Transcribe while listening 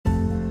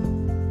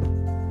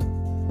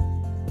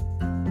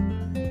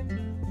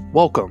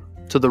Welcome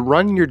to the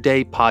Run Your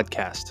Day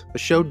podcast, a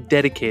show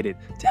dedicated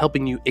to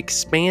helping you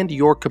expand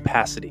your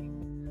capacity,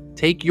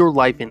 take your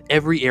life in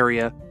every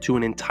area to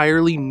an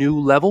entirely new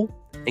level,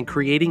 and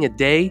creating a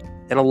day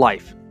and a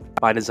life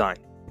by design.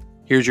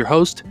 Here's your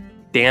host,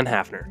 Dan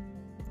Hafner.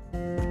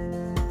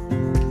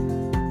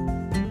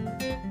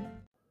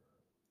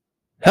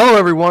 Hello,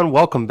 everyone.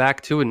 Welcome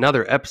back to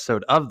another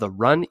episode of the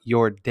Run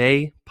Your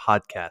Day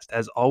podcast.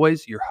 As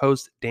always, your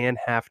host, Dan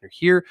Hafner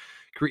here,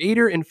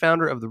 creator and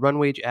founder of the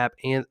RunWage app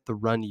and the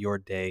Run Your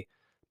Day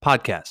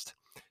podcast.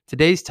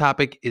 Today's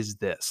topic is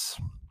this.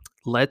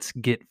 Let's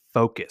get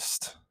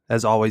focused.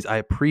 As always, I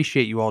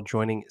appreciate you all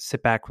joining.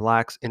 Sit back,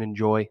 relax, and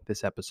enjoy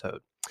this episode.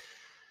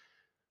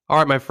 All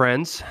right, my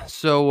friends.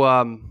 So,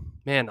 a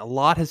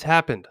lot has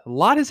happened. A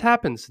lot has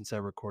happened since I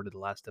recorded the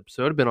last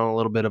episode. I've been on a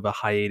little bit of a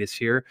hiatus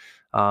here.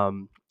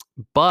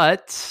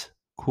 But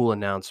cool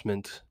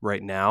announcement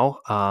right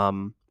now.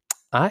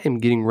 I am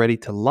getting ready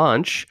to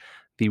launch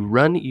the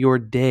Run Your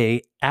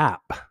Day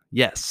app.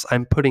 Yes,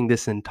 I'm putting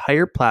this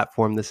entire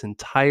platform, this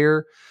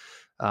entire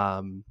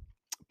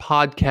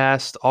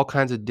podcast, all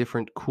kinds of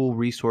different cool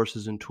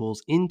resources and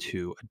tools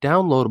into a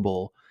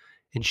downloadable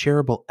and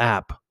shareable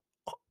app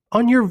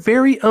on your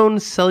very own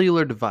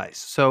cellular device.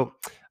 So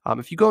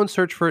if you go and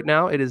search for it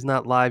now, it is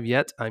not live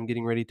yet. I'm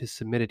getting ready to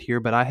submit it here,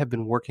 but I have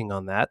been working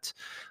on that.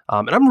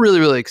 And I'm really,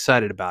 really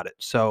excited about it.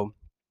 So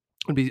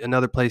it would be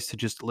another place to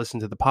just listen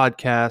to the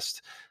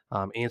podcast,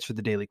 answer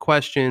the daily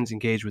questions,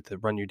 engage with the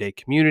Run Your Day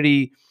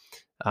community,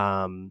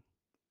 and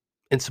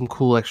some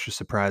cool extra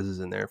surprises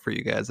in there for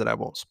you guys that I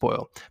won't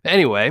spoil. But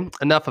anyway,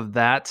 enough of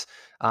that.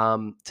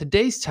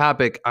 Today's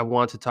topic I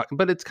want to talk,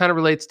 but it kind of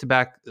relates to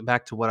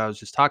back to what I was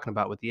just talking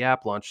about with the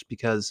app launch,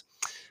 because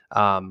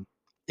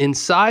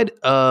inside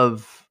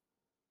of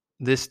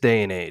this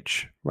day and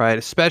age, right?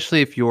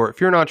 Especially if you're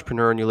an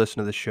entrepreneur and you listen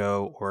to the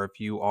show, or if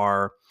you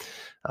are,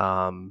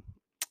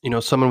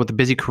 someone with a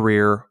busy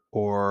career,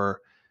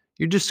 or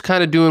you're just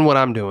kind of doing what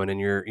I'm doing, and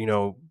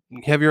you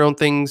have your own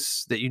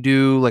things that you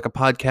do, like a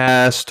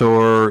podcast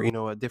or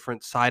a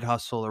different side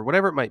hustle or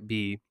whatever it might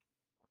be.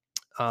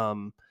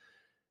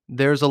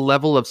 There's a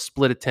level of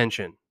split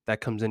attention that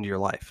comes into your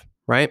life,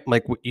 right?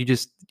 Like you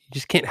just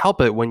can't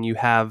help it when you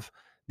have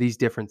these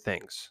different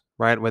things,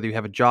 right? Whether you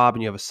have a job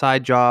and you have a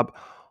side job,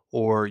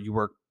 or you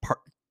work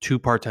two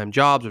part-time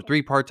jobs or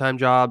three part-time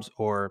jobs,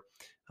 or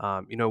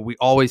we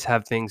always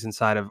have things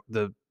inside of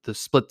the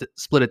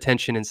split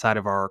attention inside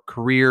of our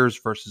careers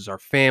versus our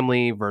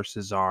family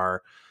versus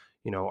our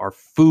our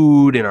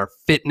food and our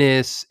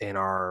fitness and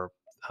our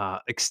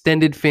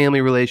extended family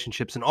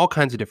relationships and all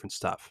kinds of different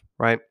stuff,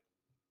 right?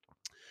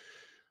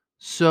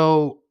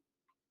 So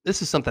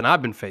this is something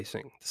I've been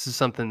facing. This is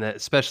something that,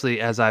 especially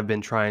as I've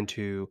been trying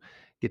to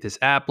get this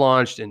app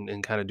launched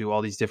and kind of do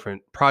all these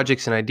different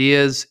projects and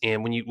ideas.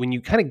 And when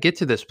you kind of get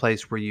to this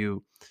place where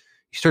you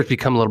start to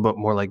become a little bit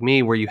more like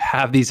me, where you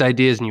have these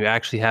ideas and you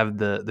actually have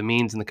the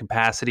means and the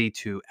capacity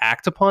to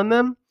act upon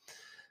them,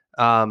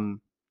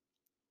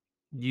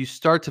 you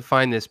start to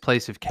find this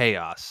place of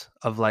chaos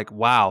of like,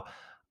 wow,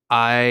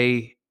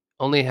 I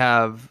only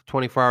have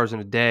 24 hours in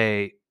a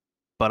day,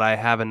 but I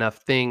have enough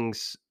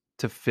things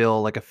to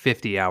fill like a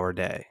 50-hour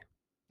day.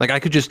 Like I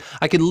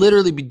could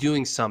literally be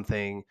doing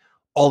something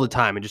all the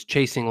time and just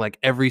chasing like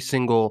every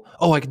single,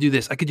 I could do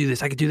this, I could do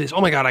this, I could do this.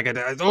 Oh my God, I could,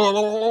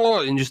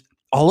 and just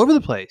all over the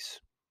place.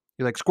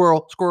 You're like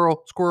squirrel,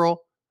 squirrel,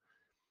 squirrel.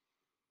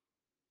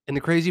 And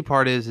the crazy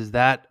part is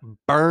that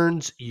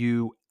burns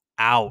you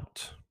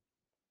out.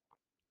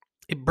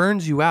 It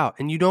burns you out,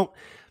 and you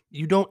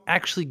don't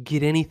actually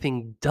get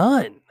anything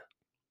done.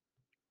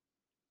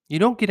 You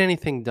don't get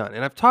anything done.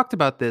 And I've talked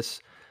about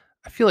this,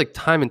 I feel like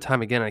time and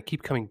time again, I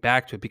keep coming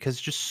back to it because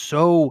it's just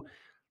so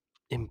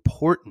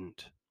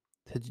important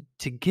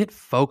to get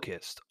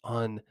focused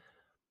on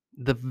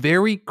the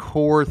very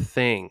core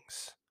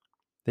things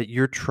that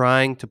you're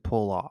trying to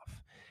pull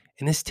off.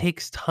 And this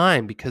takes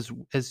time because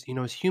as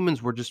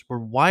humans, we're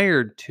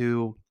wired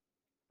to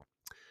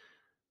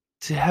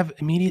have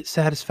immediate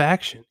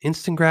satisfaction,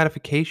 instant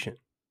gratification,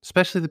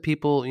 especially the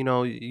people,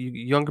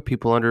 younger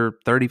people under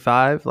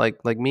 35, like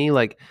me,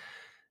 like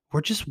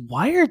we're just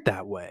wired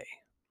that way.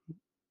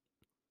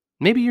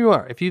 Maybe you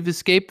are. If you've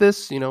escaped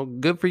this,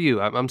 good for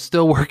you. I'm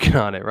still working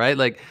on it, right?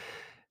 Like,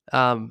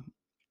 and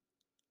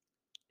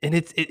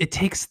it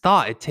takes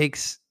thought. It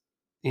takes,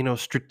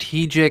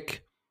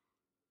 strategic,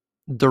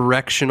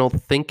 directional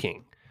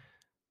thinking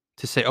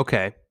to say,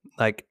 okay,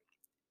 like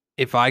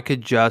if I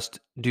could just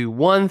do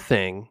one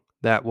thing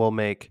that will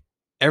make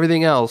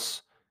everything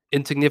else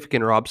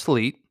insignificant or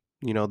obsolete,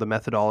 the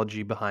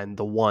methodology behind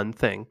the one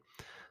thing,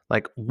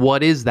 like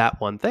what is that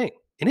one thing?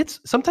 And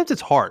sometimes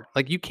it's hard.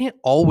 Like you can't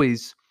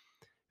always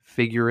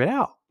figure it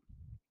out.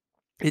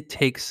 It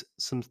takes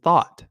some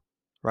thought,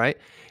 right?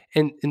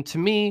 And to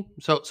me,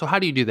 so how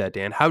do you do that,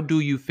 Dan? How do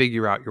you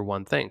figure out your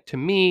one thing? To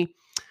me,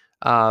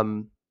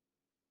 I've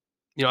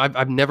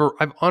never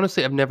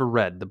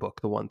read the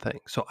book The One Thing.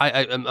 So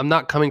I'm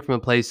not coming from a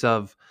place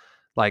of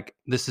like,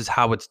 this is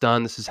how it's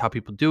done. This is how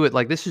people do it.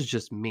 Like, this is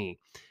just me.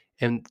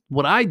 And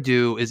what I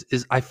do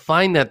is I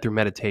find that through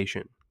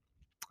meditation.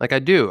 Like I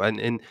do.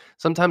 And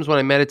sometimes when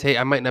I meditate,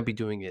 I might not be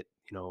doing it,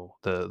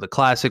 the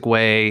classic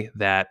way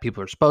that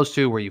people are supposed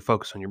to, where you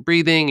focus on your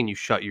breathing and you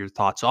shut your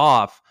thoughts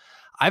off.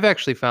 I've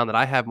actually found that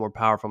I have more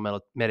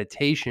powerful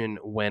meditation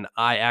when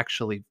I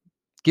actually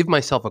give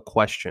myself a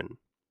question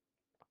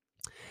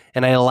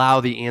and I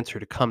allow the answer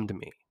to come to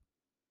me,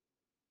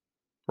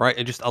 right?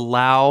 And just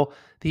allow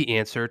the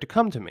answer to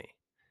come to me.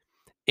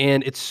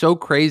 And it's so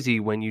crazy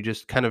when you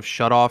just kind of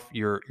shut off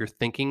your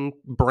thinking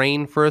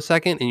brain for a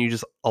second and you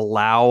just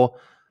allow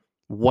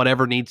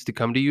whatever needs to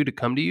come to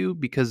you,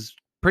 because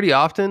pretty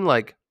often,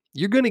 like,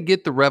 you're going to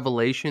get the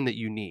revelation that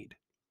you need.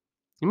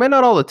 You might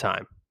not all the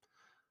time,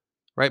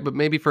 right? But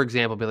maybe, for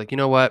example, be like, you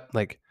know what?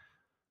 Like,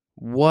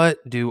 what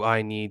do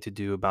I need to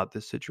do about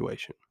this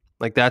situation?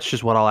 Like, that's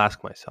just what I'll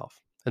ask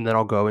myself. And then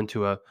I'll go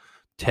into a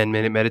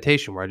 10-minute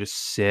meditation where I just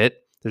sit.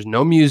 There's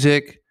no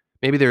music.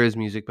 Maybe there is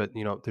music, but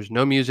there's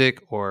no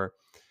music, or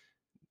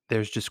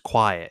there's just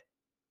quiet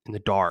in the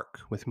dark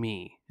with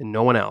me and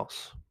no one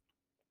else.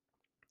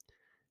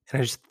 And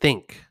I just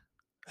think.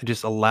 I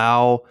just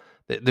allow.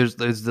 There's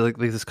like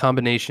this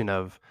combination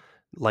of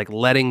like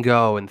letting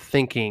go and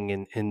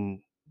thinking and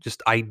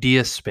just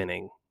idea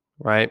spinning,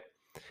 right?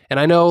 And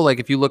I know, like,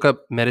 if you look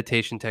up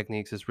meditation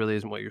techniques, this really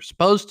isn't what you're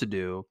supposed to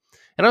do.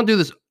 And I don't do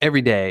this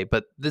every day,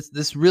 but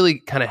this really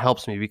kind of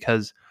helps me,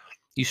 because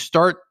you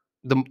start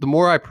the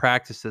more I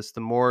practice this,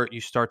 the more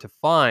you start to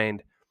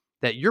find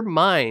that your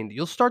mind,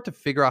 you'll start to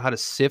figure out how to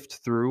sift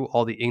through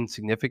all the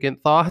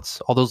insignificant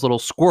thoughts, all those little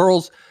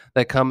squirrels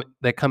that come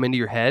into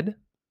your head,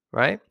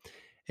 right?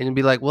 And you'll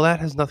be like, well, that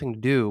has nothing to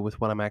do with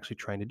what I'm actually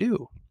trying to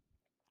do,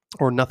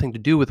 or nothing to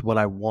do with what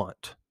I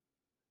want.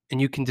 And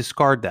you can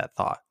discard that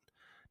thought.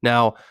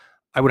 Now,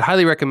 I would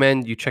highly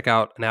recommend you check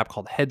out an app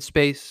called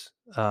Headspace,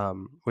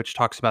 which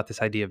talks about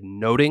this idea of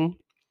noting,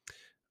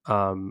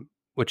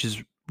 which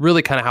is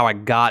really kind of how I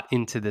got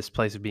into this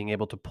place of being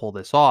able to pull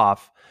this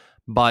off.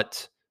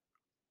 But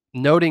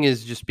noting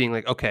is just being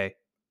like, okay,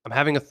 I'm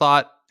having a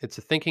thought. It's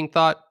a thinking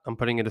thought. I'm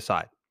putting it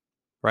aside,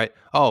 right?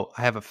 Oh,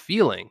 I have a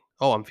feeling.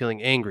 Oh, I'm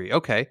feeling angry.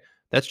 Okay,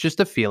 that's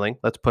just a feeling.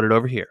 Let's put it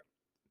over here,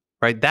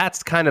 right?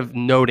 That's kind of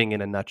noting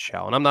in a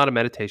nutshell. And I'm not a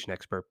meditation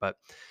expert, but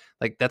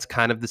like that's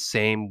kind of the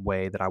same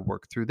way that I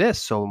work through this.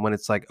 So when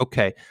it's like,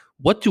 okay,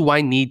 what do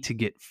I need to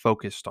get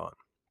focused on?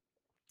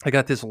 I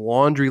got this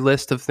laundry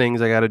list of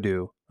things I got to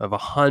do, of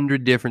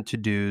 100 different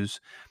to-dos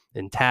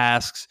and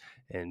tasks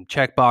and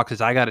check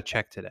boxes I got to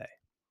check today.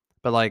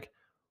 But like,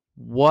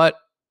 what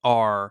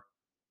are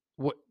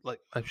what like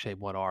I say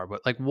what are,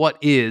 but like what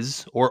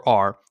is or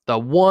are the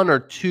one or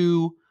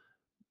two,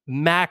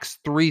 max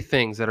three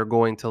things that are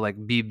going to like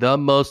be the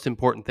most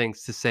important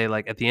things to say,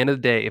 like, at the end of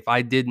the day, if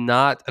I did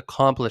not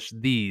accomplish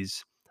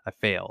these, I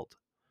failed.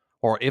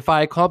 Or if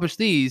I accomplish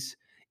these,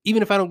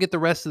 even if I don't get the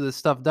rest of the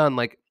stuff done,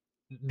 like,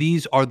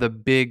 these are the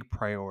big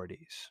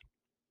priorities.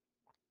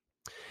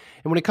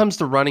 And when it comes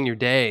to running your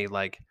day,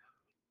 like,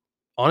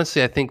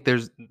 honestly, I think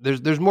there's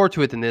more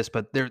to it than this,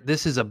 but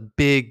this is a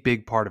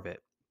big part of it.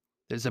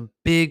 There's a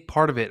big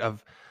part of it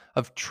of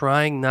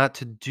trying not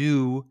to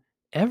do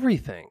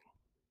everything,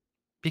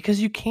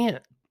 because you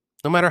can't.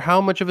 No matter how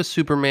much of a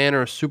Superman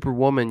or a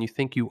Superwoman you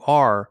think you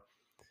are,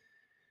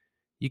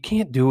 you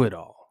can't do it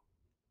all.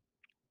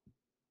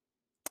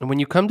 And when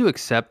you come to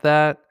accept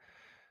that,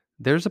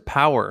 there's a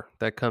power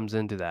that comes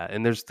into that.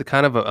 And there's the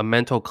kind of a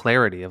mental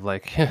clarity of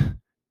like,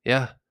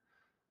 yeah,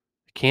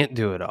 I can't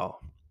do it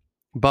all.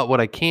 But what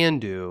I can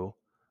do,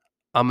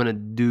 I'm going to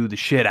do the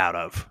shit out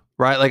of,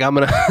 right? Like I'm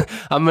going to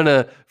I'm going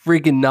to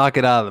freaking knock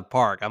it out of the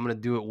park. I'm going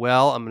to do it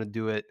well. I'm going to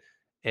do it,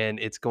 and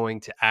it's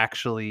going to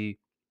actually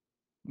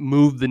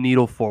move the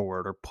needle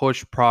forward or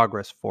push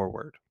progress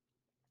forward,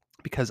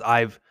 because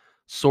I've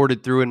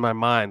sorted through in my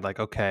mind, like,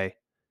 okay,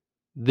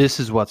 this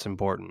is what's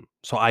important.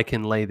 So I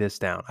can lay this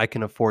down. I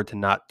can afford to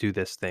not do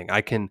this thing.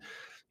 I can,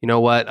 you know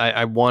what?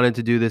 I wanted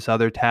to do this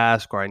other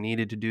task, or I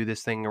needed to do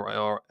this thing,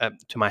 or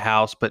to my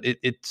house, but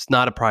it's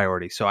not a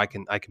priority. So I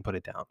can put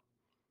it down.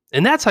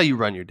 And that's how you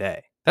run your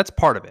day. That's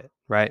part of it,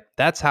 right?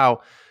 That's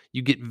how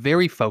you get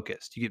very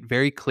focused. You get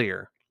very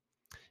clear.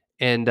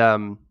 And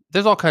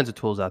there's all kinds of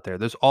tools out there.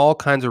 There's all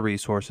kinds of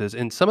resources,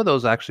 and some of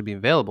those actually be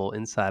available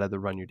inside of the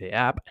Run Your Day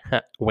app.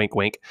 Wink,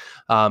 wink.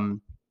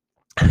 Um,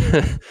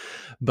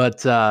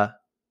 but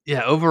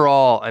yeah,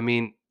 overall, I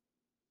mean,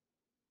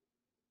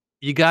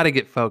 you got to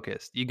get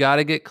focused. You got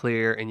to get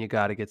clear, and you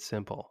got to get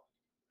simple,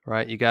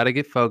 right? You got to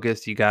get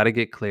focused. You got to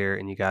get clear,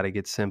 and you got to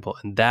get simple.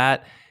 And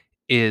that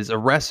is a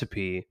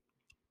recipe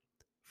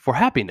for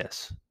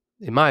happiness,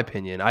 in my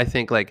opinion. I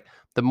think, like,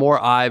 the more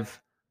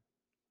I've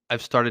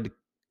started to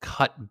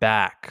cut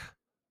back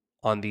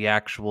on the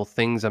actual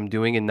things I'm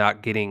doing and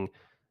not getting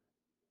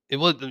it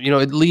will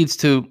it leads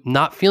to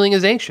not feeling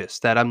as anxious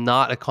that I'm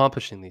not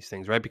accomplishing these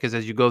things, right? Because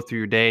as you go through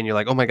your day and you're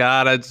like, oh my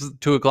God, it's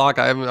 2 o'clock.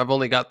 I've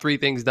only got 3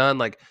 things done.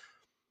 Like,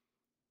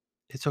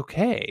 it's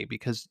okay,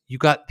 because you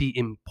got the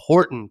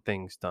important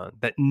things done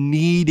that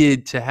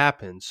needed to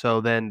happen.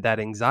 So then that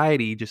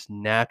anxiety just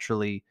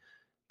naturally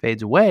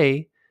fades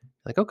away.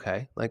 Like,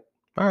 okay, like,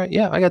 All right,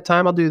 yeah, I got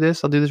time. I'll do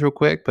this. I'll do this real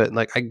quick. But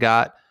like, I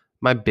got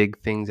my big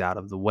things out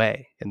of the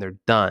way and they're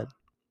done,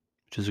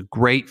 which is a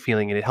great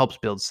feeling. And it helps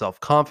build self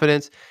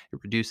confidence. It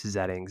reduces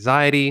that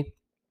anxiety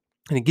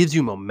and it gives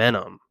you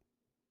momentum,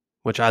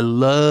 which I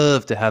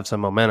love to have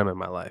some momentum in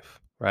my life,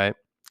 right?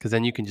 Because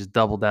then you can just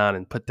double down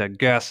and put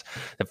that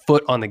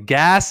foot on the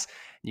gas,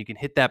 and you can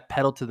hit that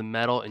pedal to the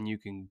metal and you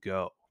can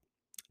go.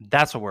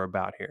 That's what we're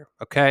about here.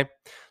 Okay.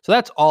 So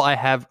that's all I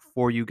have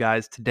for you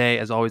guys today.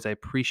 As always, I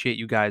appreciate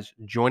you guys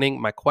joining.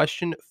 My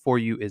question for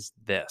you is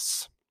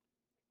this: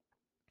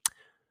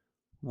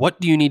 what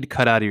do you need to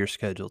cut out of your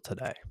schedule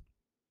today?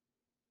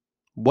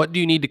 What do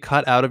you need to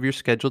cut out of your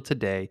schedule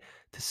today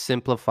to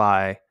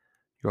simplify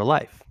your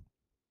life?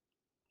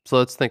 So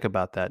let's think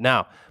about that.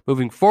 Now,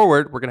 moving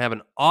forward, we're going to have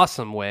an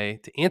awesome way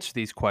to answer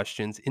these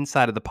questions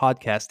inside of the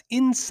podcast,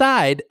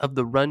 inside of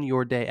the Run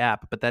Your Day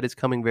app. But that is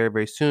coming very,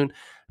 very soon.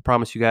 I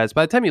promise you guys,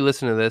 by the time you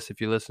listen to this, if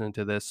you're listening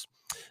to this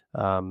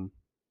down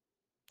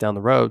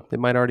the road, they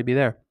might already be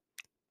there.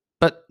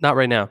 But not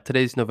right now.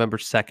 Today's November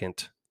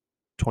 2nd,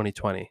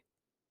 2020,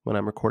 when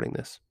I'm recording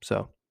this.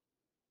 So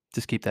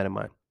just keep that in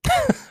mind.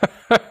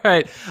 All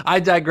right. I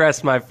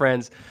digress, my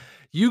friends.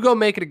 You go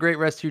make it a great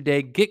rest of your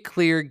day. Get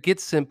clear, get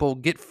simple,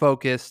 get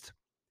focused,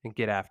 and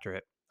get after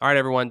it. All right,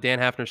 everyone. Dan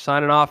Hafner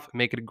signing off.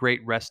 Make it a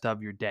great rest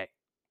of your day.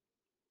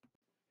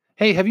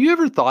 Hey, have you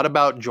ever thought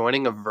about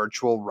joining a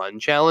virtual run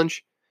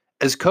challenge?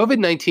 As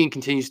COVID-19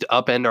 continues to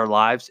upend our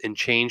lives and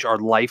change our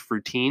life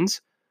routines,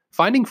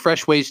 finding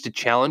fresh ways to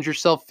challenge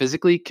yourself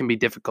physically can be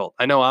difficult.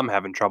 I know I'm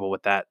having trouble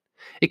with that.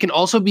 It can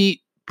also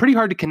be pretty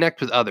hard to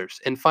connect with others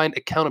and find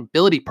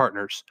accountability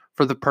partners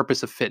for the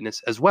purpose of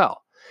fitness as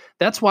well.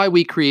 That's why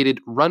we created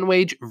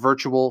RunWage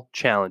Virtual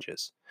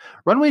Challenges.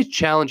 RunWage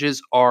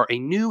Challenges are a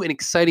new and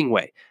exciting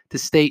way to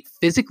stay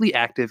physically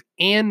active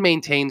and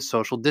maintain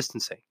social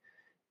distancing.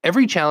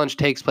 Every challenge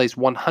takes place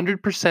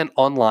 100%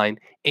 online,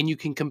 and you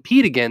can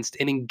compete against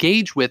and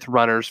engage with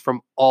runners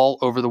from all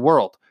over the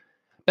world.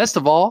 Best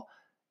of all,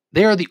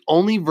 they are the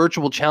only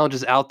virtual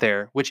challenges out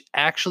there which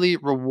actually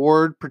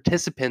reward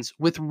participants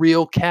with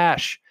real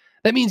cash.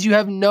 That means you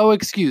have no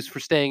excuse for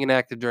staying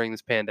inactive during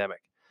this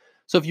pandemic.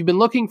 So if you've been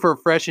looking for a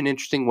fresh and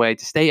interesting way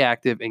to stay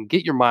active and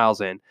get your miles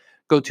in,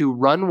 go to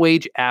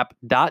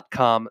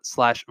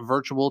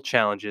runwageapp.com/virtual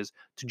challenges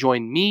to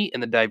join me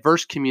and the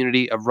diverse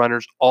community of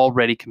runners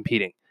already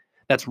competing.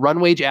 That's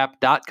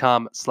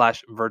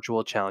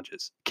runwageapp.com/virtual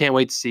challenges. Can't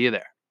wait to see you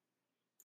there.